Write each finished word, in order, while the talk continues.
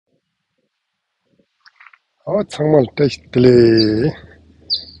정말 뜻들이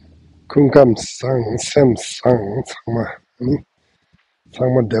궁금상 샘상 정말 아니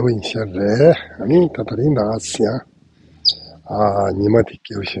정말 대윈셔래 아니 다들이 나왔어요. 니마디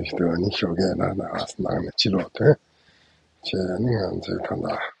키우시도 아니 쇼게나 나왔나네 치료도 제는 안제 간다.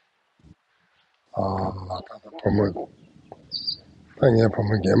 나다 보면 당에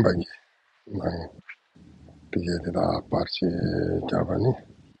보면 gem바기 난 되게다 파치 잡아니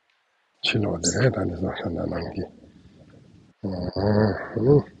치료들에 다니서 한다는 게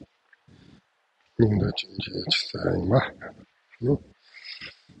नींद चाहिए मा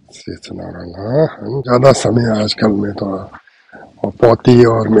से सुनाना ज़्यादा समय आजकल मैं तो पोती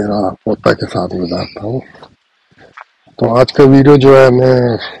और मेरा पोता के साथ गुजारता हूँ। तो आज का वीडियो जो है मैं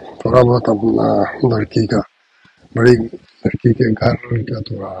थोड़ा बहुत अपना लड़की का बड़ी लड़की के घर का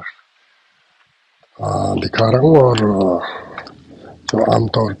थोड़ा दिखा रहा हूँ और जो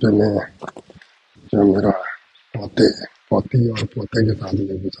आमतौर पे मैं जो मेरा पोते पोती और पोते के साथ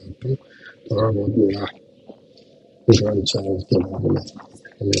मैं गुजारता हूँ थोड़ा बहुत मेरा के बारे में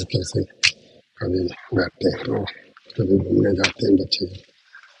हमें कैसे कभी बैठते हैं तो कभी घूमने जाते हैं बच्चे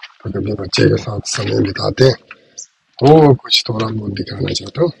तो कभी बच्चे के साथ समय बिताते हैं तो कुछ थोड़ा बहुत दिखाना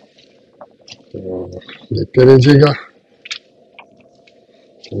चाहता हूँ तो देखते रहिएगा।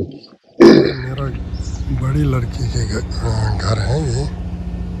 मेरा बड़ी लड़की के घर है ये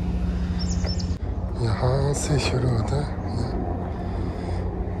यहाँ से शुरू होता है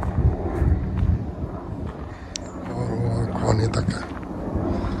और वो कोने तक है।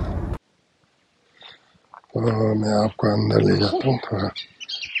 तो मैं आपको अंदर ले जाता हूँ थोड़ा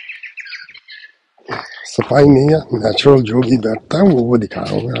सफाई नहीं है नेचुरल जो भी बैठता है वो दिखा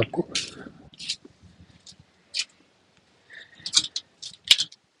रहा हूँ मैं आपको।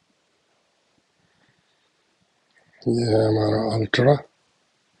 ये है हमारा अल्ट्रा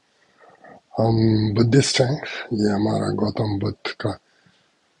हम बुद्धिस्ट हैं ये हमारा गौतम बुद्ध का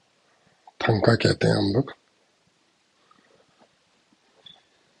थंका कहते हैं हम लोग।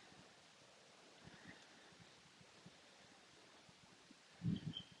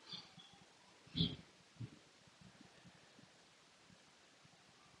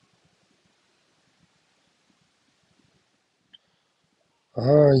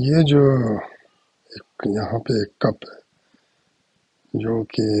 ये जो एक यहाँ पे एक कप है जो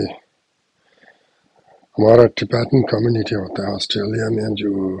कि हमारा टिबेटन कम्युनिटी होता है ऑस्ट्रेलिया में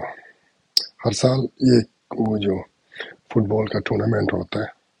जो हर साल ये वो जो फुटबॉल का टूर्नामेंट होता है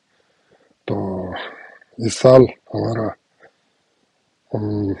तो इस साल हमारा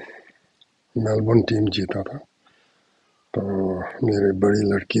मेलबोर्न टीम जीता था तो मेरे बड़ी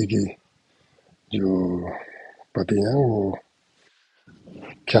लड़की की जो पति हैं वो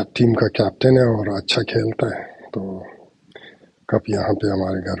टीम का कैप्टन है और अच्छा खेलता है तो कप यहाँ पे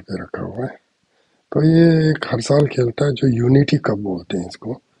हमारे घर पे रखा हुआ है। तो ये एक हर साल खेलता है जो यूनिटी कप बोलते हैं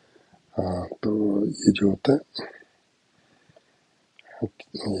इसको। तो ये जो होता है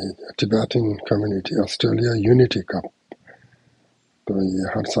Tibetan community Australia unity cup तो ये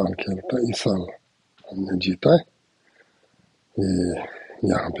हर साल खेलता है। इस साल हमने जीता है ये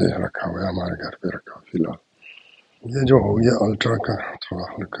यहाँ पे रखा हुआ है हमारे घर पे रखा हुआ फिलहाल। ये जो हो गया अल्ट्रा का थोड़ा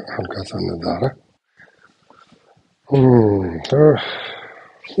हल्का हल्का सा नज़ारा। तो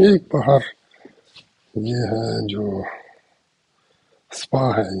एक बाहर ये है जो स्पा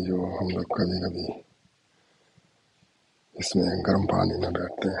है जो हम लोग कभी कभी इसमें गर्म पानी में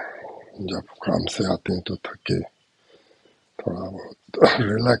बैठते हैं जब काम से आते हैं तो थक के थोड़ा बहुत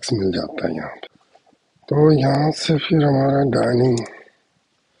रिलैक्स मिल जाता है यहाँ पे। तो यहाँ से फिर हमारा डाइनिंग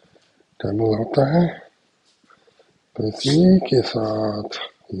टेबल होता है तो इसी के साथ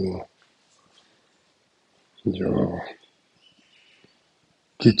जो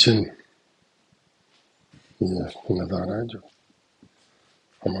किचन ये नज़ारा है जो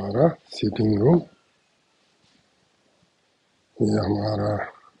हमारा सिटिंग रूम ये हमारा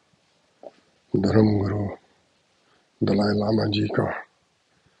धर्म गुरु दलाई लामा जी का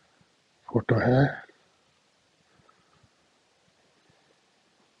फोटो है।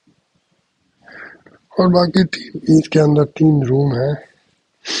 और बाकी इसके अंदर 3 रूम है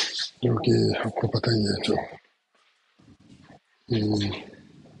जो कि आपको पता ही है जो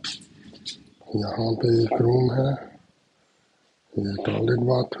यहाँ पे एक रूम है ये टॉयलेट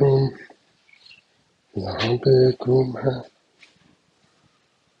बाथरूम यहाँ पे एक रूम है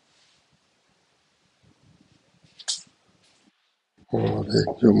और एक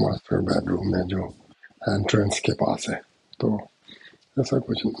जो मास्टर बेडरूम है जो एंट्रेंस के पास है। तो ऐसा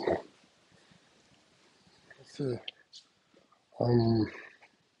कुछ नहीं इससे हम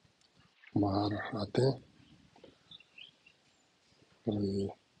बाहर आते हैं तो ये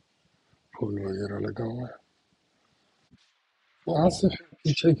फूल वगैरह लगा हुआ है। यहाँ से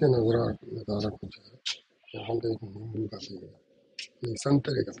पीछे के नज़ारा कुछ है। यहाँ पे एक नींबू का पेड़ है, नहीं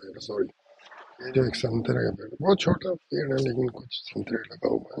संतरे का पेड़, सॉरी। ये जो एक संतरे का पेड़, बहुत छोटा पेड़ है लेकिन कुछ संतरे लगा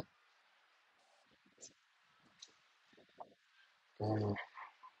हुआ है। तो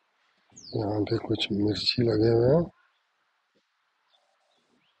यहाँ पे कुछ मिर्ची लगे हुए हैं,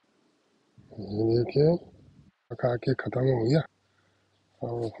 ये देखिए। खा के खत्म हो गया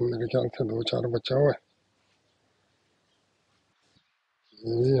और मेरे ख्याल से 2-4 बचा हुआ है।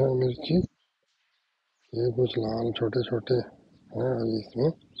 ये भी है मिर्ची, ये कुछ लाल छोटे छोटे हैं अभी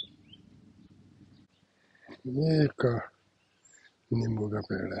इसमें। ये एक नींबू का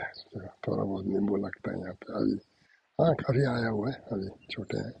पेड़ है, तो थोड़ा बहुत नींबू लगता है यहाँ पे अभी। हाँ काफी आया हुआ है, अभी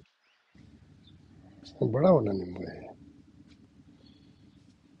छोटे हैं, बड़ा वाला नींबू है।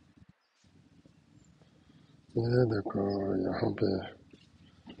 ये देखो यहाँ पे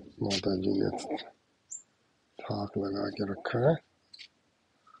माता जी ने थाक लगा के रखा है।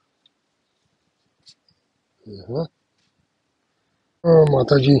 ये है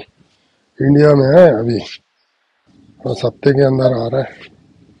माता जी इंडिया में है अभी, और हफ्ते के अंदर आ रहा है,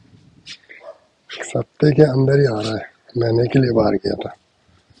 हफ्ते के अंदर ही आ रहा है। महीने के लिए बाहर गया था,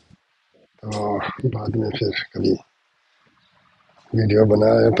 तो बाद में फिर कभी वीडियो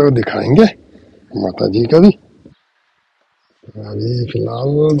बनाया तो दिखाएंगे माता जी का भी। अभी फिलहाल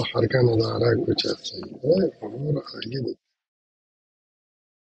बाहर का नज़ारा कुछ ऐसा ही है, और आगे देखिए।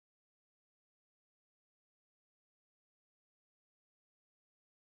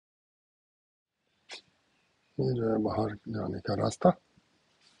 ये जो है बाहर जाने का रास्ता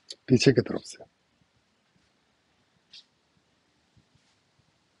पीछे की तरफ से।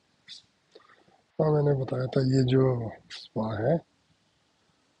 हाँ मैंने बताया था ये जो स्पा है,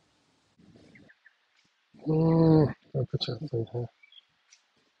 तो कुछ ऐसा ही है।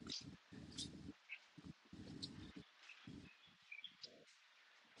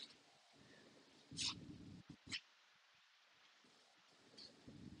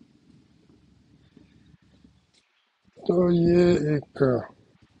 तो ये एक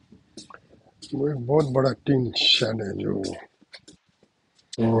वो एक बहुत बड़ा टीन शेड है जो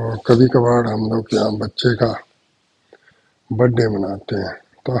कभी कभार हम लोग यहाँ बच्चे का बर्थडे मनाते हैं।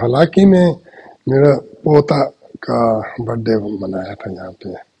 तो हालांकि मैं मेरा पोता का बर्थडे मनाया था यहाँ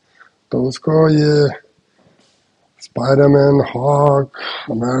पे, तो उसको ये स्पाइडरमैन, हॉक,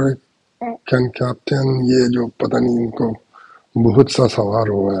 अमेरिकन कैप्टन, ये जो पता नहीं इनको बहुत सा सवार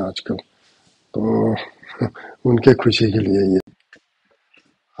हुआ है आजकल, तो उनके खुशी के लिए ये।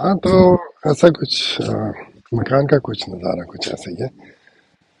 हाँ तो ऐसा कुछ मकान का कुछ नज़ारा कुछ ऐसा ही है।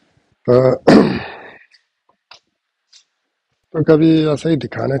 तो कभी ऐसा ही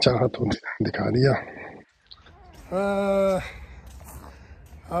दिखाना चाहा तो दिखा दिया।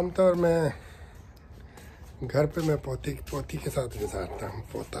 आमतौर में घर पे मैं पोती पोती के साथ गुजारता हूँ,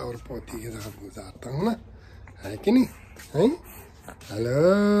 पोता और पोती के साथ गुजारता हूँ ना, है कि नहीं है? हेलो,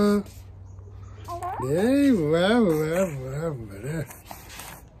 वाह वाह वाह, बड़े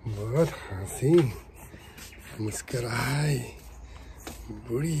बहुत हंसी मुस्कुराई,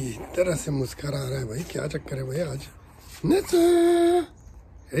 बुरी तरह से मुस्कुरा रहा है भाई। क्या चक्कर है भाई आज? नचा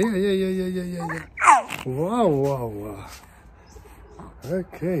वाह वाह वाह,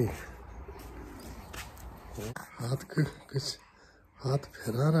 ओके। हाथ को कुछ हाथ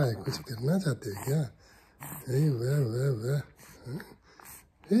फैला रहा है, कुछ करना चाहते हो क्या? वाह वाह वाह,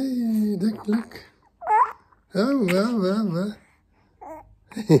 देख देख, वाह वाह वाह।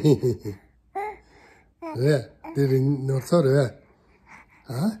 왜? 너 썰어 왜?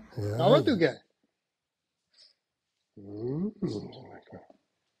 아? 아무것도 게.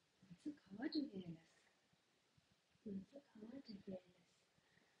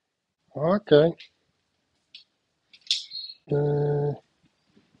 Okay.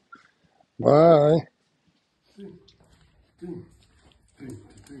 Bye.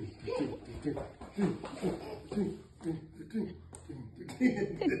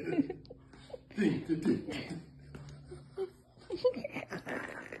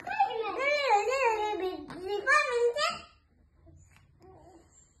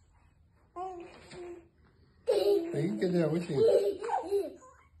 이게 이제 오지.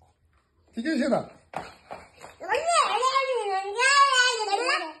 이게 싫어.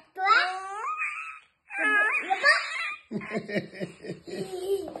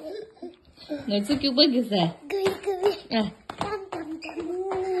 Nói chứ kêu bớt cái gì? À.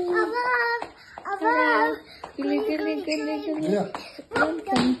 Kili.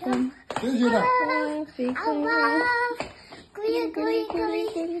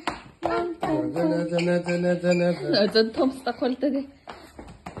 Tâm. Chân thông stuck hold today.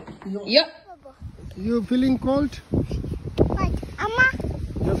 Yeah. You feeling cold? What?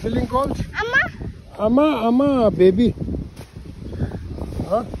 You're feeling cold? Amma. Amma, baby.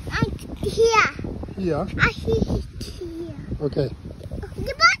 Huh? Here. Here? Here. Okay.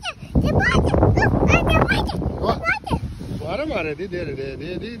 The bottom. What? What am I? They pure.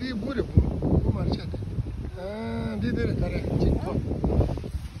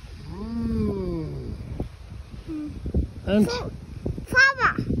 And Fava.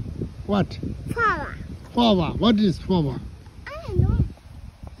 what? Fava. Fava. What is fava? I don't know.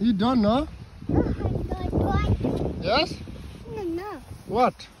 You don't know? Yes? No.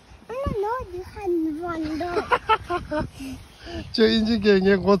 What? I don't know. You had one dog. You didn't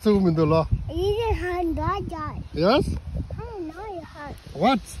have dog. Yes? I don't know you had.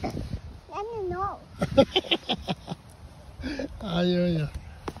 What? I don't know. Yeah.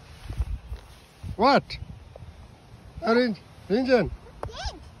 What? Rinjan.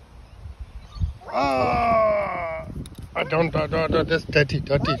 Don't that's dirty.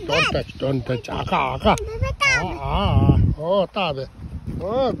 Don't touch. Aka. Oh, tabe.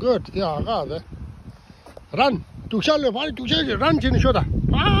 Oh, good. Yeah, aka. Run. Run, Chin shoulder.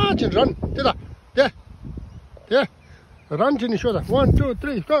 Run. There. Run, Chin shoulder. 1, 2,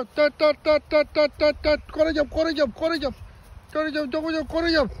 3. Go. Courage up.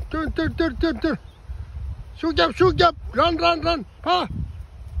 Shoot up. Run. Pa.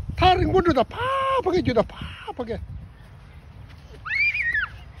 Taring wood to the pa. Pake.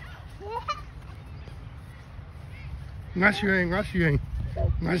 Ngasieng.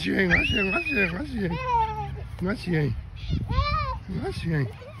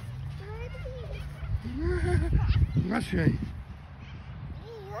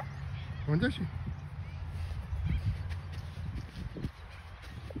 Onde assim?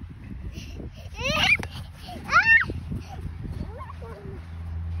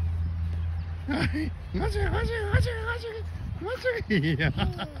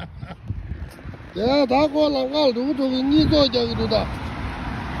 야, 나고 나갈 누구도 니도 저기도다.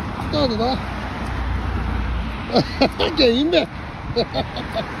 따도다. 게임에.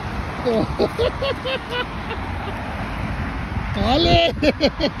 갈래.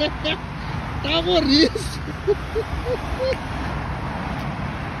 나고 리스.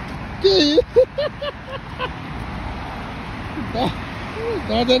 게임.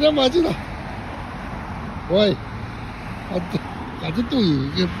 나 되나 맞으나. 어이. 아주 또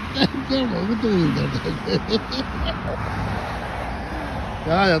이게 너무 또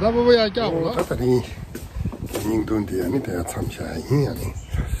야, 나 보고 야, 까. 갔더니 인도인데 아니 내가 참샤이 아니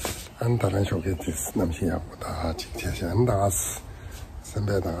안다란 쇼게 됐 남시야보다 직接안다스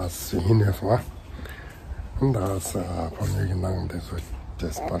선배다스 인해서 안다스 범역이 나는데서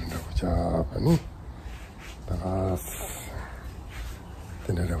제스판다고 잡아니 다스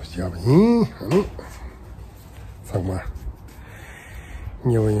되내라고 잡아니 아니 상마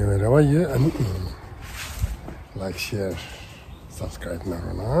nhiều anh like share subscribe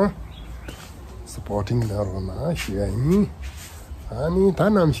na supporting na sharing ani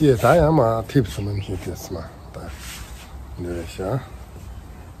tanam share ta ma tips nam shi tesma ta ne sha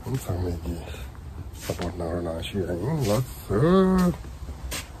um samegi support na sharing lots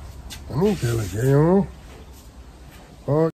ani kela yo